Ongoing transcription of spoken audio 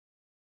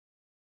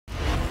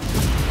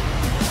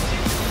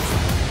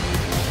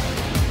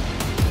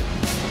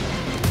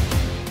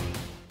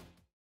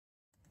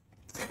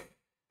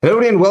Hello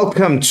and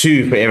welcome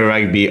to Forever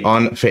Rugby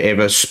on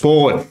Forever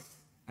Sport.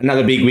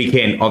 Another big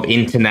weekend of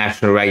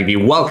international rugby.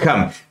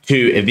 Welcome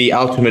to the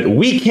ultimate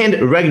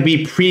weekend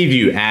rugby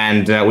preview,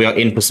 and we are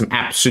in for some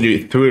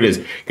absolute thrillers.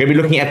 Going to be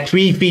looking at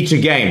three feature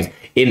games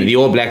in the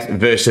All Blacks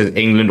versus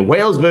England,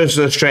 Wales versus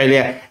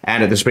Australia,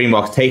 and the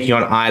Springboks taking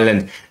on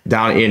Ireland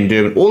down in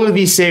Durban. All of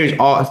these series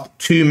are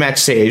two-match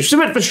series, which is a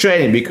bit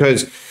frustrating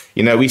because,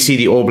 you know, we see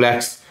the All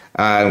Blacks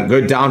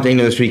go down to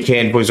England this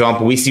weekend, for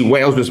example. We see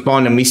Wales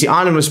respond and we see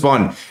Ireland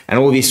respond, and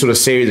all these sort of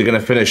series are going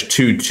to finish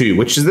 2-2,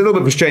 which is a little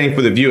bit frustrating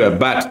for the viewer,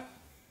 but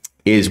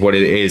is what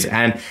it is.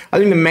 And I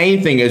think the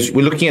main thing is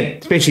we're looking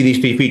at, especially these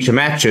three feature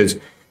matches,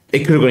 it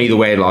could have gone either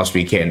way last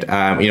weekend.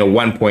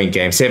 1 point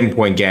game, 7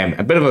 point game,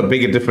 a bit of a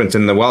bigger difference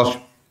in the Welsh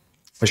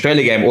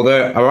Australia game,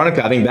 although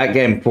ironically I think that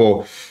game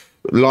for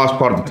last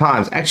part of the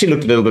times actually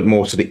looked a little bit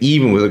more sort of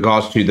even with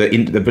regards to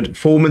the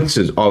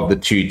performances of the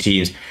two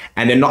teams,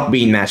 and they're not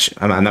being that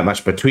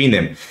much between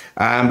them.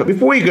 But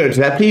before we go to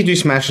that, please do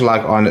smash a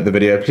like on the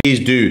video.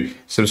 Please do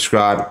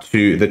subscribe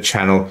to the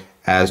channel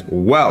as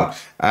well.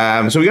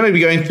 So we're going to be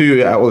going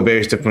through all the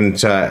various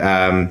different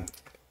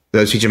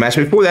those feature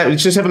matches. Before that,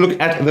 let's just have a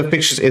look at the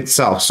fixtures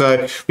itself.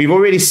 So we've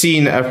already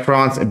seen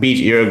France beat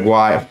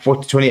Uruguay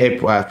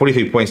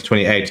 43 points to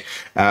 28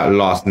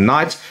 last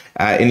night.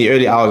 In the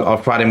early hours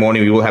of Friday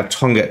morning, we will have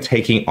Tonga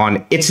taking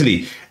on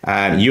Italy,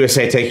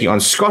 USA taking on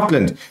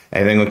Scotland,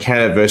 and then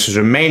Canada versus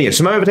Romania.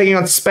 Samoa taking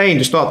on Spain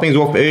to start things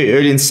off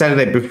early on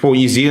Saturday before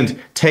New Zealand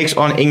takes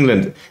on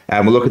England.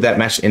 We'll look at that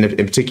match in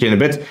particular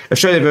in a bit.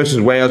 Australia versus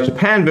Wales,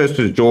 Japan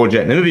versus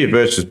Georgia, Namibia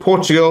versus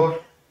Portugal.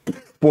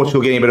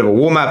 Portugal getting a bit of a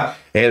warm-up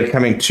ahead of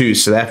coming to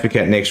South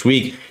Africa next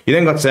week. You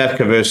then got South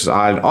Africa versus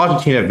Ireland,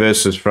 Argentina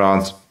versus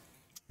France,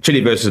 Chile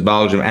versus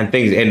Belgium, and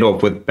things end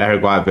off with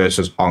Paraguay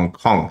versus Hong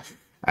Kong.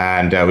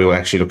 And we will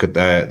actually look at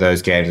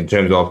those games in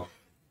terms of,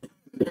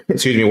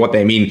 what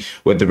they mean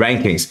with the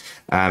rankings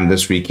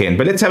this weekend.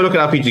 But let's have a look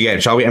at our feature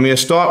games, shall we? I'm going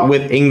to start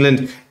with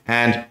England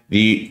and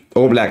the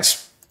All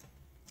Blacks.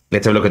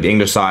 Let's have a look at the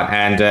English side.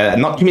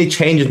 And not too many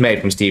changes made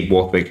from Steve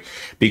Borthwick,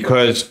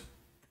 because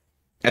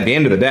at the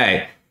end of the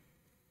day,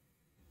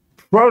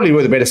 probably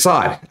were the better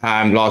side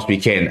last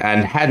weekend,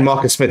 and had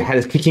Marcus Smith had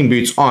his kicking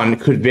boots on,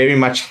 could very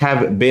much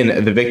have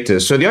been the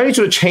victors. So the only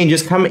sort of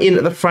changes come in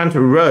at the front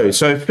row.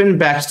 So Finn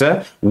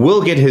Baxter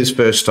will get his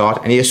first start,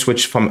 and he has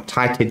switched from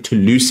tight head to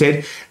loose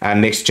head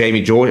next to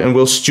Jamie George, and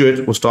Will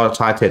Stewart will start at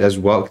tight head as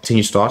well,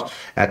 continue start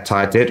at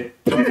tight head.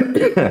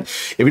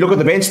 If we look at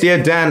the bench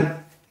there,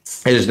 Dan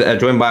is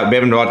joined by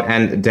Bevan Rod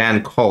and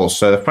Dan Cole.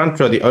 So the front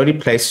row, the only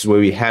places where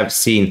we have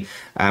seen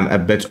a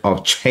bit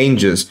of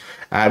changes.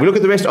 We look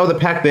at the rest of the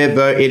pack there,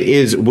 though. It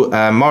is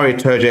Mario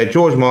Toje,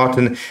 George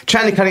Martin,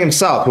 Chanley Cunningham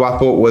himself, who I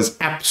thought was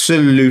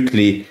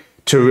absolutely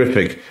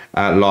terrific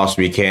last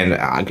weekend.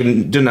 I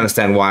didn't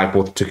understand why I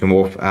thought took him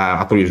off.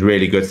 I thought he was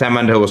really good. Sam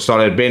Underhill was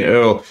solid. Ben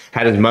Earl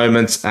had his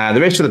moments. The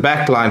rest of the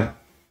back line,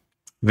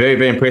 very,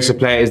 very impressive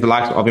players, the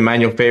likes of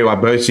Emmanuel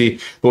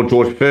Ferro-Ibosi. Thought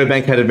George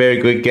Furbank had a very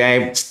good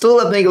game. Still,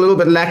 I think, a little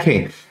bit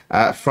lacking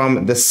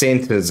from the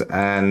centres.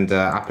 And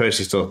I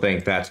personally still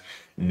think that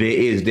there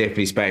is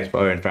definitely space for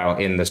Owen Farrell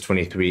in this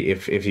 23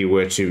 if he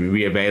were to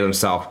re-avail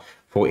himself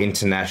for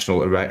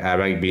international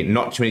rugby.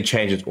 Not too many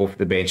changes off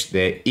the bench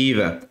there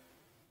either.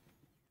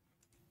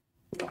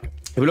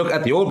 If we look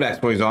at the All Blacks,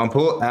 for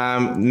example,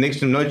 next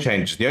to no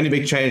change. The only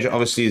big change,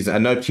 obviously, is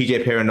no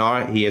TJ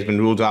Perenara. He has been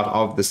ruled out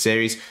of the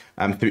series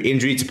through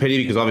injury. It's a pity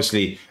because,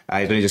 obviously,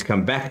 he's only just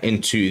come back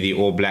into the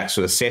All Blacks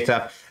sort of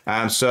setup.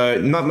 So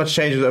not much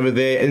changes over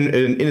there.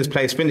 In his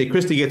place, Finley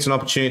Christie gets an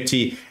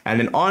opportunity. And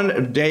then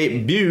on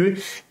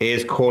debut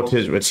is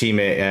Cortez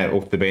Ratime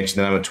off the bench,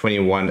 the number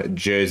 21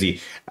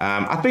 jersey.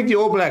 I think the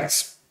All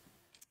Blacks,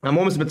 I'm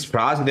almost a bit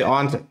surprised that there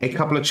aren't a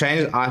couple of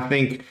changes. I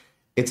think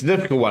it's a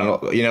difficult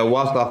one. You know,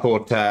 whilst I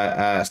thought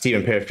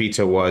Stephen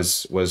Perafita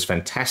was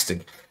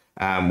fantastic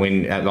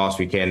when last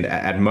weekend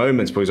at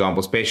moments, for example,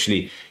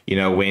 especially,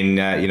 when,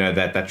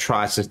 that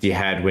try assist he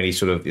had when he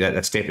sort of,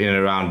 that step in and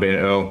around Ben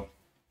Earl.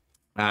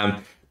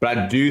 But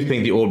I do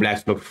think the All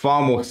Blacks look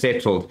far more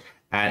settled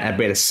and a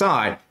better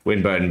side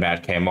when Beauden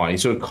Barrett came on. He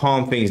sort of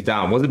calmed things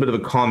down, was a bit of a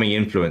calming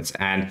influence,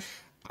 and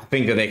I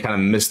think that they kind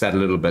of missed that a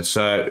little bit.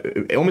 So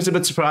almost a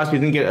bit surprised we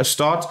didn't get a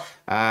start,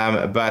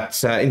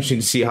 but interesting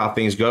to see how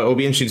things go. It'll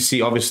be interesting to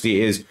see,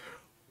 obviously, is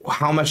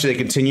how much do they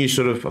continue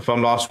sort of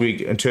from last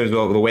week in terms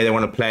of the way they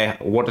want to play,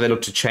 what do they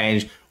look to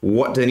change,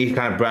 what do they need to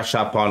kind of brush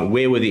up on,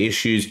 where were the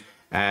issues,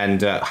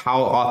 and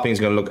how are things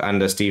going to look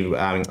under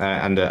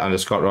under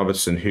Scott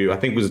Robertson, who I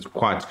think was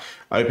quite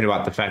open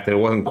about the fact that it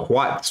wasn't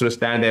quite the sort of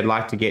standard they'd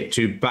like to get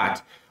to,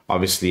 but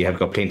obviously have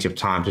got plenty of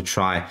time to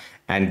try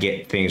and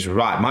get things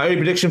right. My early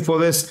prediction for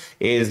this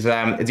is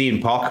it's Eden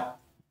Park.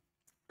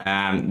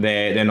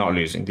 They're not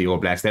losing, the All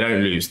Blacks. They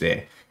don't lose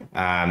there.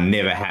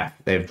 Never have.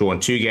 They've drawn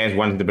 2 games,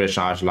 one to the British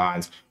Irish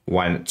Lions,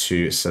 one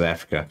to South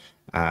Africa.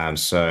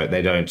 So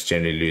they don't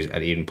generally lose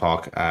at Eden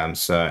Park.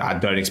 So I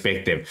don't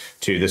expect them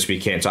to this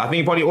weekend. So I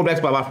think probably All Blacks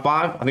by about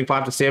 5. I think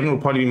 5 to 7 will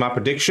probably be my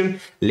prediction.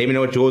 Let me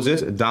know what yours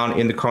is down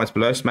in the comments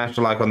below. Smash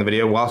the like on the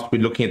video whilst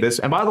we're looking at this.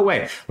 And by the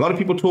way, a lot of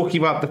people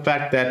talking about the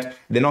fact that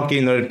they're not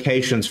getting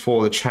notifications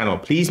for the channel.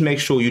 Please make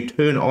sure you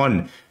turn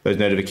on those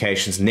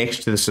notifications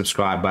next to the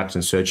subscribe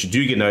button so that you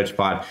do get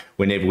notified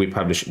whenever we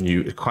publish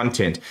new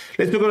content.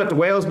 Let's look at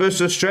Wales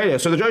versus Australia.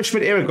 So the Joe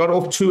Schmidt era got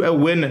off to a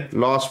win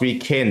last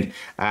weekend.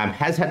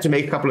 Has had to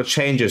make a couple of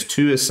changes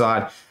to his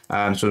side,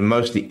 sort of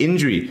mostly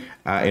injury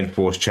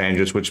enforced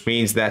changes, which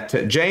means that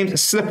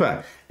James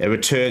Slipper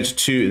returns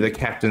to the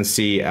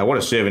captaincy. What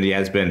a servant he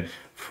has been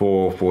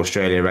for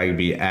Australia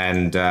rugby,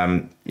 and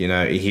you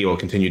know, he will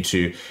continue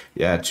to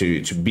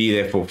be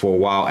there for a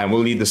while, and will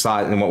lead the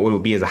side in what will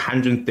be his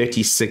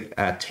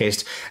 136th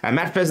test. And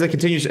Matt Fessler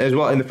continues as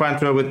well in the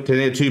front row with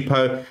Tenea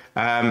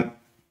Tupou.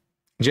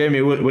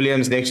 Jeremy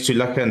Williams next to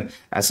Lakan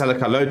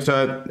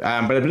Salakaloto,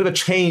 but a bit of a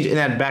change in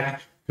that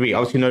back three.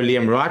 Obviously no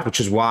Liam Wright, which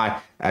is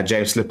why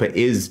James Slipper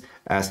is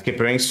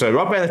skippering. So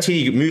Rob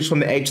Ballatini moves from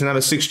the 8 to the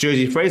number 6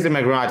 jersey. Fraser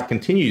McBride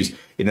continues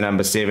in the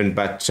number 7,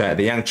 but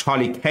the young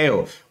Charlie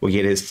Cale will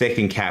get his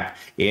second cap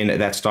in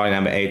that starting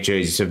number 8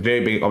 jersey. So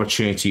very big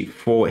opportunity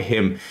for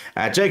him.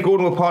 Jake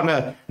Gordon will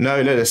partner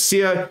No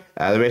Lodasio.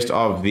 The rest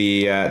of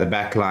the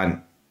back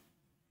line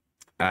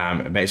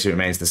basically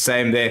remains the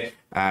same there.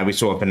 We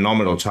saw a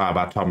phenomenal try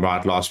by Tom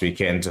Wright last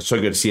weekend. So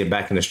good to see him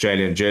back in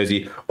Australian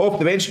jersey. Off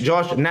the bench,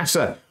 Josh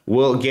Nasser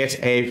will get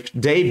a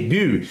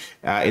debut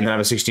in the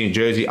number 16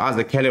 jersey.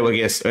 Isaac Kelly will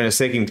earn a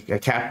second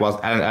cap, whilst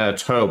Alan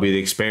Alator will be the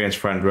experienced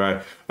front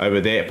row over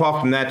there.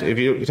 Apart from that, if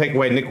you take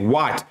away Nick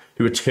White,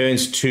 who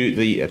returns to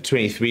the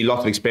 23,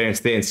 lots of experience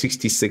there and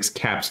 66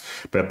 caps.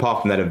 But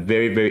apart from that, a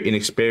very, very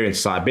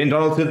inexperienced side. Ben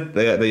Donaldson,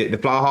 the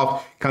fly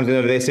half, comes in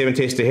over there, 7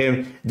 tests to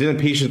him. Dylan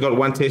Peach has got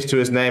 1 test to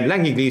his name.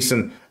 Langley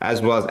Gleeson,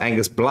 as well as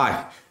Angus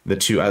Blythe, the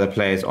 2 other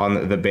players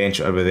on the bench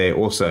over there,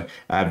 also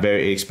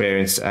very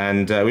experienced.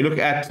 And we look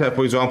at,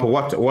 for example,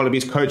 what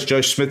Wallabies coach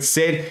Joe Schmidt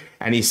said.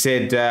 And he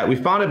said, we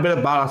found a bit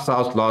about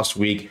ourselves last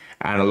week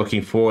and are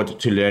looking forward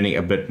to learning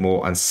a bit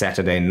more on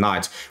Saturday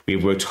night.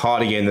 We've worked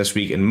hard again this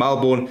week in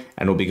Melbourne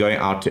and will be going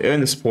out to earn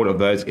the support of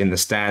those in the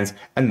stands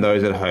and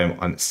those at home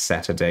on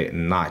Saturday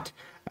night.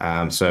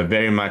 So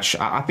very much,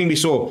 I think we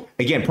saw,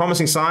 again,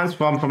 promising signs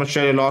from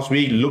Australia last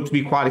week. Looked to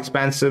be quite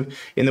expansive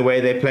in the way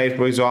they played,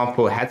 for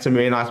example. Had some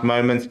really nice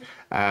moments,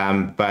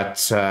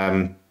 but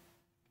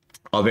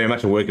are very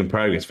much a work in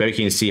progress. Very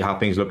keen to see how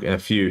things look in a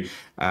few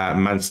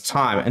months'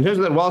 time. In terms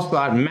of the Wales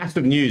side,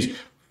 massive news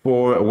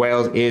for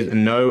Wales is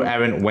no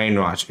Aaron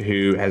Wainwright,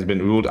 who has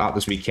been ruled out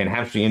this weekend.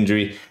 Hamstring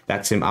injury,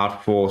 that's him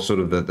out for sort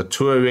of the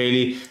tour,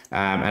 really.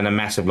 And a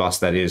massive loss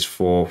that is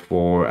for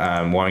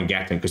Warren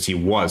Gatland, because he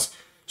was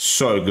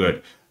so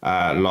good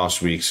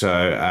last week.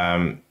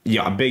 So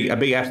yeah, a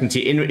big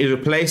absentee in his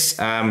replace.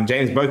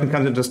 James Boken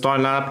comes into the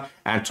starting lineup,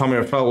 and Tommy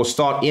Rafael will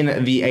start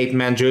in the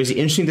 8-man jersey.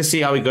 Interesting to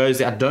see how he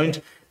goes. I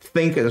don't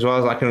think, as well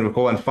as I can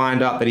recall and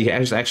find out, that he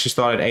actually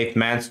started 8th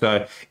man.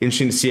 So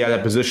interesting to see how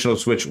that positional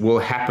switch will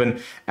happen.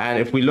 And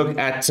if we look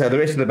at the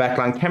rest of the back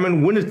line,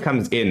 Cameron Winnett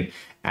comes in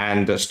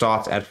and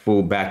starts at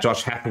full back.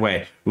 Josh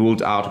Hathaway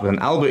ruled out with an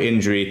elbow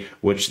injury,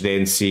 which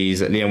then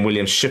sees Liam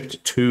Williams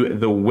shift to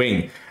the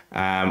wing.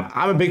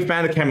 I'm a big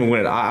fan of Cameron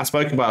Winnett. I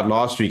spoke about it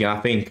last week, and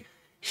I think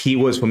he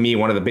was, for me,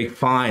 one of the big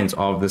finds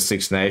of the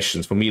Six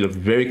Nations. For me, he looked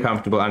very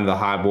comfortable under the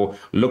high ball,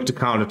 looked to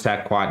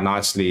counter-attack quite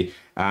nicely.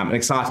 An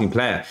exciting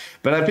player.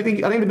 But I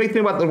think the big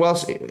thing about the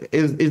Welsh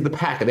is the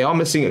pack. They are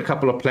missing a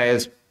couple of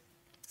players,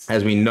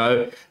 as we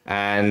know.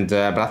 And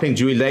but I think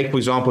Dewey Lake, for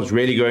example, is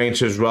really going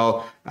into his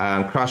role.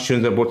 Crush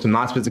Jones brought some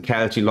nice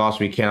physicality last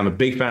weekend. I'm a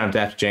big fan of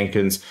Daft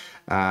Jenkins.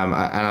 And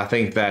I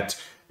think that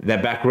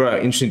their back row,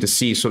 interesting to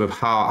see sort of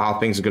how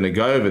things are going to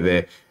go over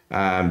there.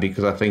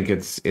 Because I think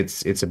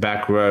it's a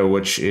back row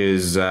which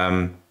is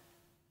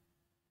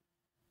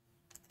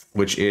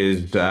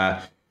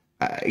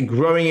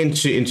growing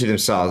into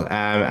themselves.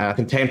 And I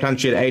think Tame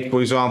Country at 8,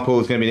 for example,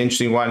 is going to be an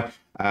interesting one.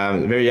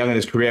 Very young in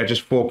his career,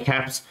 just 4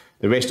 caps.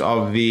 The rest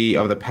of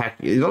the pack,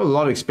 he's got a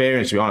lot of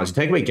experience, to be honest.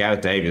 You take away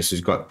Gareth Davis,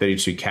 who's got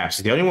 32 caps.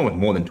 He's the only one with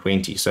more than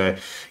 20. So,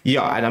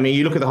 yeah, and I mean,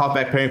 you look at the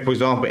halfback pairing, for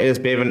example, Ellis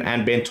Bevan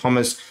and Ben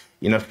Thomas,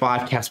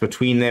 5 caps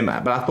between them.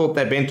 But I thought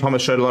that Ben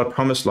Thomas showed a lot of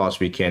promise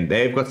last weekend.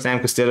 They've got Sam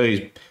Costello,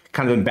 who's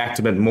kind of been backed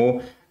a bit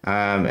more.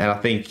 And I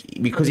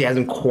think because he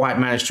hasn't quite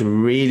managed to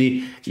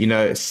really,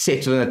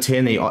 settle in a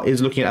 10, he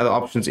is looking at other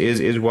options,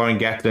 is Warren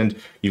Gatland.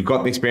 You've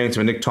got the experience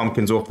of Nick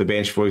Tompkins off the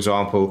bench, for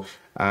example.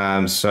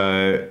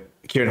 So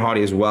Kieran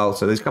Hardy as well.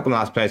 So there's a couple of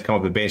nice players come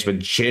off the bench, but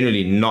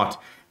generally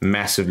not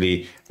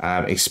massively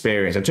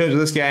experienced. In terms of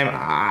this game,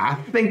 I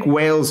think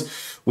Wales,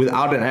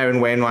 without an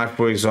Aaron Wainwright,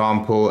 for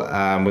example,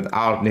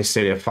 without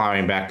necessarily a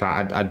firing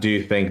backline, I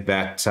do think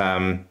that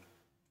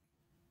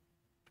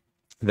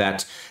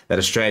that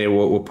Australia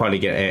will probably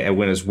get a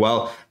win as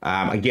well.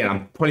 Again,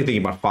 I'm probably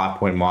thinking about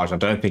 5-point margin. I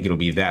don't think it'll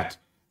be that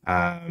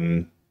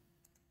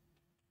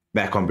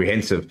that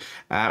comprehensive.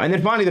 And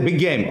then finally, the big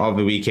game of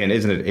the weekend,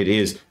 isn't it? It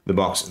is the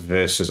Box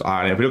versus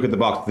Ireland. If we look at the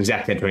Box, the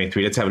exact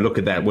 10-23, let's have a look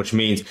at that, which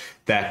means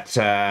that,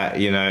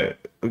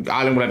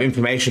 Ireland will have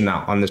information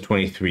now on this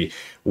 23.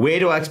 Where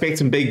do I expect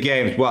some big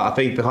games? Well, I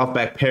think the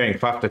halfback pairing,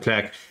 Faf de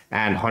Klerk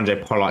and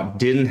Handré Pollard,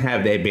 didn't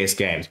have their best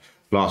games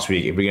last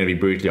week, if we're going to be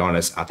brutally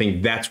honest. I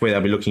think that's where they'll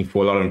be looking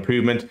for a lot of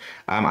improvement.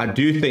 I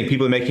do think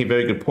people are making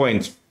very good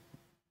points.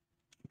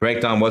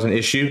 Breakdown was an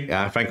issue.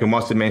 Franco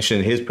Mostert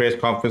mentioned in his press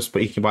conference,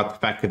 speaking about the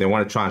fact that they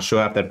want to try and show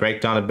up that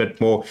breakdown a bit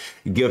more,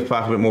 give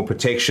Faf a bit more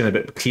protection, a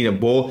bit cleaner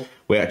ball,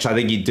 which I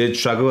think he did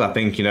struggle. I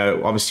think,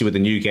 obviously with the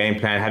new game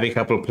plan, having a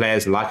couple of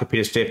players like a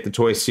Peter Steph, the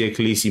Toy Sia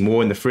Khaleesi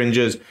more in the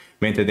fringes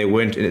meant that they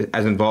weren't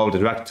as involved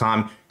at ruck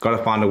time. Got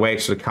to find a way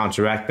to sort of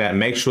counteract that and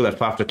make sure that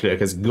Faf de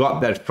Klerk has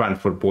got that front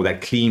football,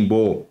 that clean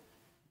ball.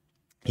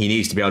 He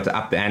needs to be able to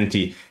up the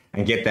ante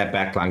and get that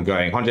backline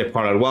going. Handré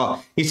Pollard,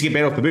 well, needs to get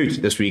better off the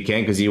boot this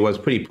weekend because he was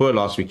pretty poor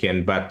last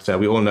weekend, but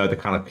we all know the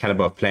kind of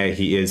caliber of player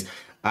he is.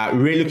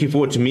 Really looking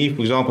forward to me,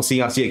 for example,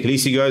 seeing how Sia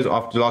Khaleesi goes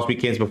after last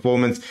weekend's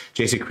performance.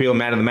 Jason Creel,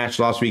 man of the match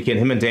last weekend.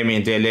 Him and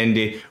Damien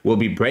Delende will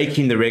be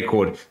breaking the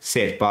record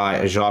set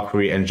by Jacques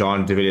Fourie and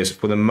John de Villiers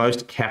for the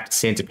most capped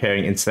centre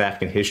pairing in South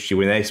African history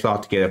when they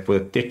start together for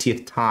the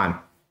 30th time.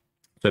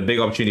 So a big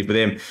opportunity for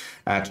them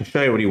to show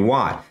everybody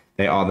why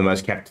they are the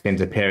most capped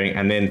centre pairing.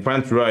 And then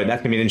front row,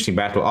 that's going to be an interesting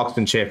battle.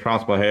 Oxton Chair,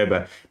 Francois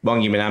Herber,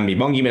 Bongi Mbambi.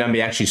 Bongi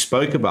Mbambi actually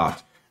spoke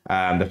about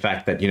the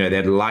fact that,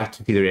 they'd like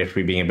to see the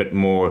referee being a bit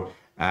more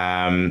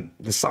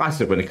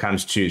decisive when it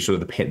comes to sort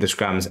of the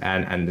scrums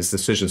and the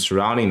decisions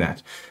surrounding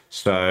that.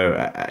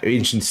 So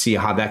interesting to see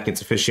how that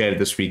gets officiated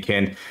this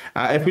weekend.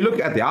 If we look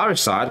at the Irish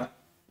side,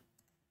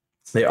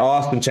 there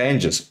are some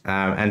changes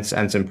and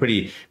some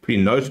pretty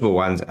notable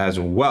ones as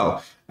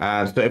well.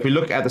 So if we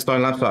look at the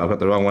starting lineup, I've got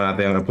the wrong one out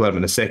there. I'm going to pull it up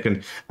in a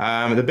second.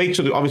 The big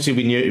sort of, obviously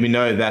we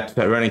know that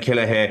Ronan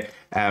Kelleher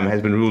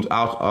has been ruled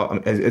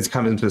out. It's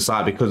come into the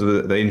side because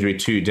of the injury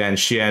to Dan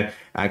Sheehan,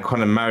 and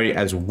Conor Murray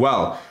as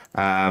well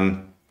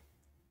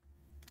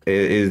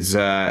is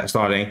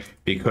starting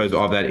because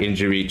of that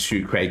injury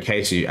to Craig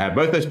Casey.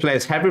 Both those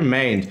players have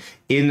remained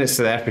in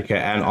South Africa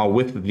and are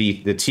with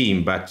the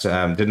team, but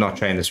did not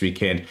train this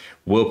weekend,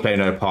 will play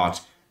no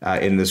part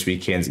in this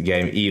weekend's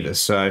game either.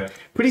 So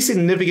pretty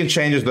significant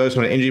changes, those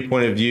from an injury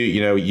point of view.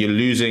 You're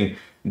losing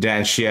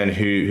Dan Sheehan,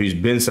 who's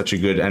been such a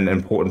good and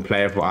important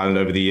player for Ireland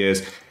over the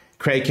years.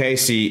 Craig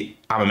Casey,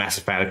 I'm a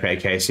massive fan of Craig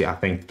Casey. I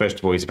think, first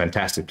of all, he's a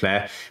fantastic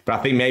player. But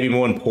I think maybe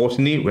more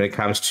importantly, when it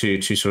comes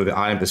to sort of the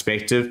Ireland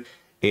perspective,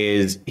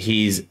 is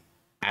he's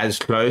as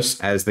close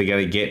as they're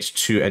going to get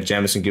to a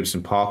Jamison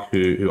Gibson Park,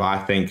 who I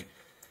think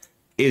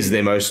is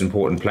their most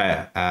important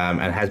player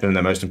and has been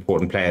their most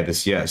important player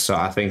this year. So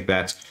I think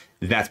that's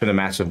been a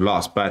massive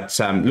loss. But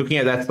looking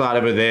at that side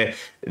over there,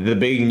 the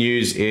big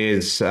news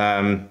is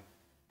Caelan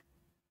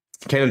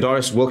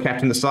Doris will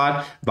captain the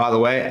side, by the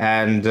way,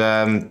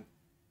 and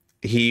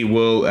he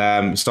will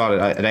start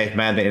at eighth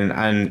man,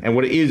 and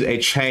what is a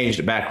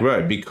changed back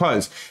row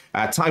because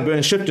Ty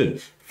Byrne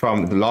shifted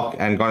from the lock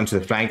and gone to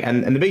the flank,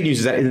 and the big news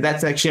is that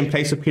that's actually in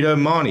place of Peter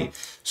O'Mahony.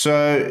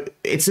 So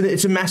it's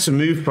a massive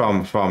move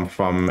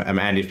from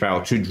Andy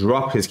Farrell to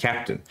drop his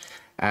captain.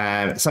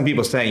 Some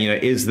people are saying,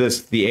 is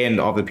this the end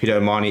of the Peter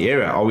O'Mahony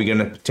era? Are we going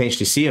to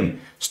potentially see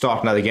him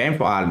start another game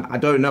for Ireland? I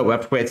don't know. We'll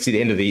have to wait to see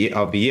the end of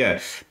the year.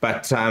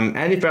 But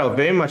Andy Farrell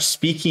very much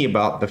speaking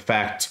about the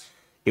fact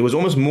it was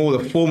almost more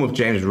the form of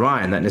James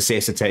Ryan that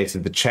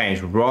necessitated the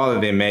change rather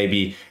than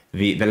maybe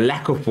the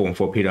lack of form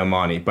for Peter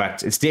O'Mahony.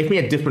 But it's definitely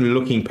a different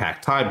looking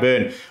pack. Ty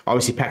Byrne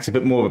obviously packs a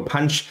bit more of a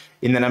punch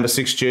in the number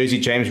 6 jersey.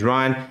 James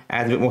Ryan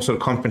adds a bit more sort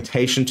of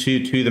confrontation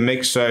to the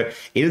mix. So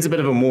it is a bit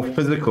of a more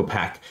physical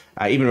pack.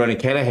 Even Ronan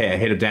Kelleher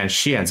ahead of Dan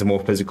Sheehan's a more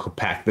physical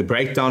pack. The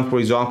breakdown, for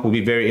example, will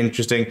be very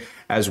interesting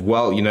as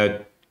well.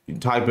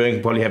 Ty Byrne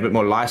can probably have a bit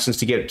more license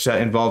to get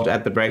involved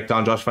at the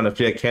breakdown. Josh van der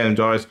Vliet, Caelan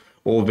Doris,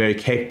 all very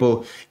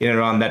capable in and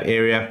around that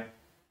area.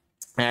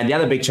 And the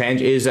other big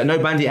change is no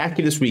Bundy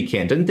Aki this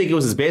weekend. Didn't think it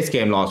was his best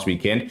game last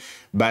weekend,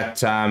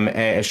 but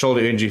a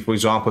shoulder injury, for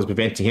example, is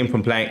preventing him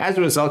from playing. As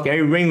a result,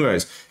 Gary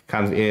Ringrose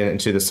comes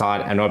into the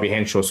side and Robbie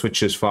Henshaw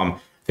switches from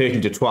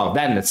 13 to 12.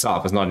 That in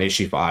itself is not an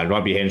issue for Ireland.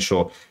 Robbie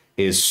Henshaw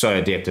is so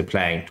adept at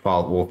playing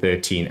 12 or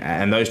 13.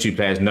 And those two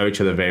players know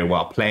each other very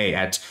well, play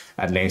at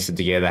Leinster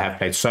together, have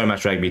played so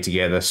much rugby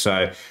together.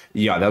 So,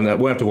 yeah, they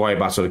won't have to worry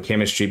about sort of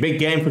chemistry. Big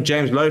game for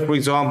James Lowe, for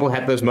example,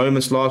 had those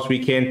moments last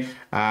weekend.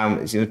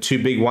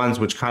 Two big ones,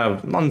 which kind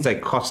of, not to say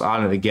cost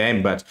Ireland the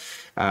game, but,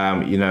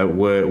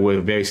 were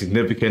very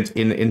significant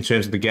in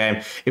terms of the game.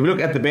 If we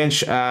look at the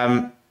bench,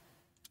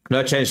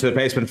 no change to the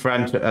placement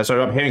front.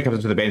 Rob Herring comes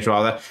into the bench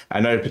rather.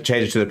 No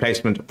changes to the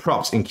placement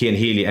props in Cian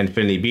Healy and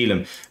Finlay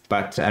Beelum,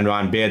 and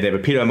Ryan Baird there.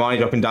 But Peter O'Mahony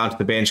dropping down to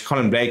the bench.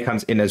 Colin Blake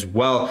comes in as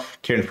well.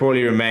 Kieran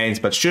Frawley remains,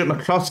 but Stuart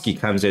McCloskey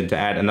comes in to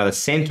add another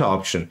centre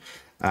option.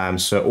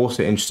 So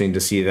also interesting to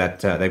see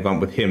that they've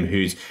gone with him,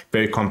 who's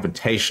very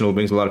confrontational,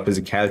 brings a lot of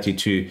physicality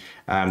to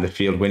the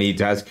field when he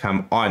does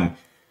come on.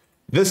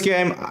 This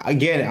game,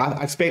 again,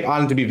 I expect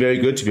Ireland to be very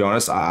good, to be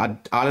honest.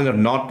 Ireland have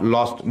not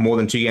lost more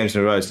than 2 games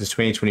in a row since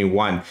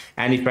 2021.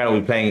 Andy Farrell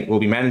will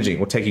be managing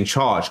or taking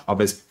charge of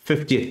his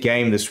 50th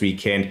game this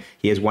weekend.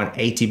 He has won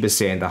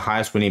 80%, the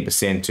highest winning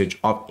percentage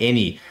of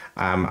any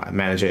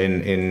manager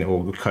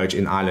or coach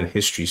in Ireland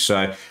history.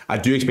 So I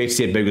do expect to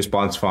see a big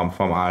response from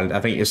Ireland.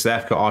 I think if South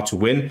Africa are to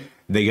win,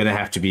 they're going to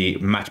have to be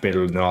much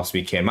better than last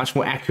weekend, much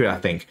more accurate, I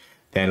think,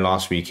 than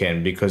last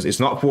weekend, because it's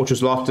not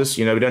Fortress Loftus.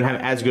 We don't have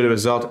as good a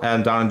result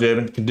down in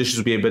Durban. Conditions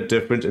will be a bit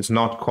different. It's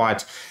not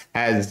quite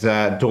as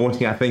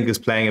daunting, I think, as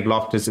playing at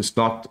Loftus. It's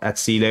not at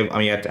sea level. I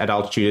mean, at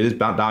altitude. It is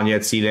down here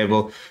at sea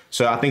level.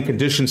 So I think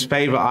conditions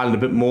favour Ireland a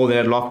bit more than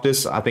at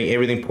Loftus. I think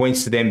everything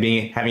points to them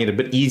having it a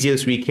bit easier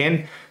this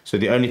weekend. So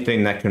the only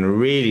thing that can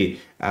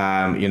really,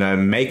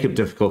 make it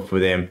difficult for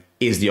them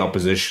is the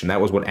opposition. That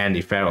was what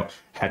Andy Farrell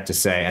had to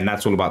say, and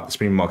that's all about the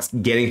Springboks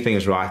getting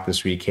things right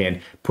this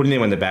weekend, putting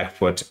them on the back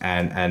foot,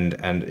 and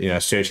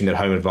searching that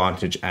home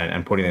advantage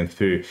and putting them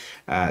through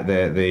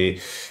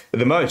the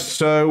most.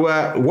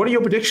 So, what are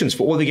your predictions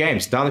for all the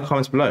games? Down in the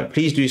comments below.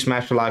 Please do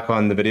smash the like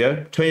on the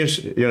video, turn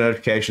your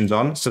notifications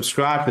on,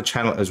 subscribe to the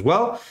channel as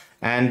well.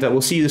 And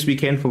we'll see you this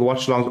weekend for the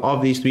watch-alongs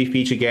of these 3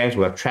 feature games.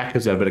 We'll have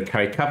trackers, a bit of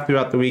Curry Cup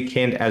throughout the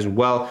weekend as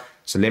well.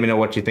 So let me know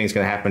what you think is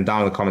going to happen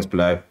down in the comments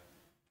below.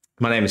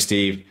 My name is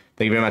Steve.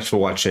 Thank you very much for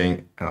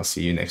watching, and I'll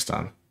see you next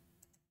time.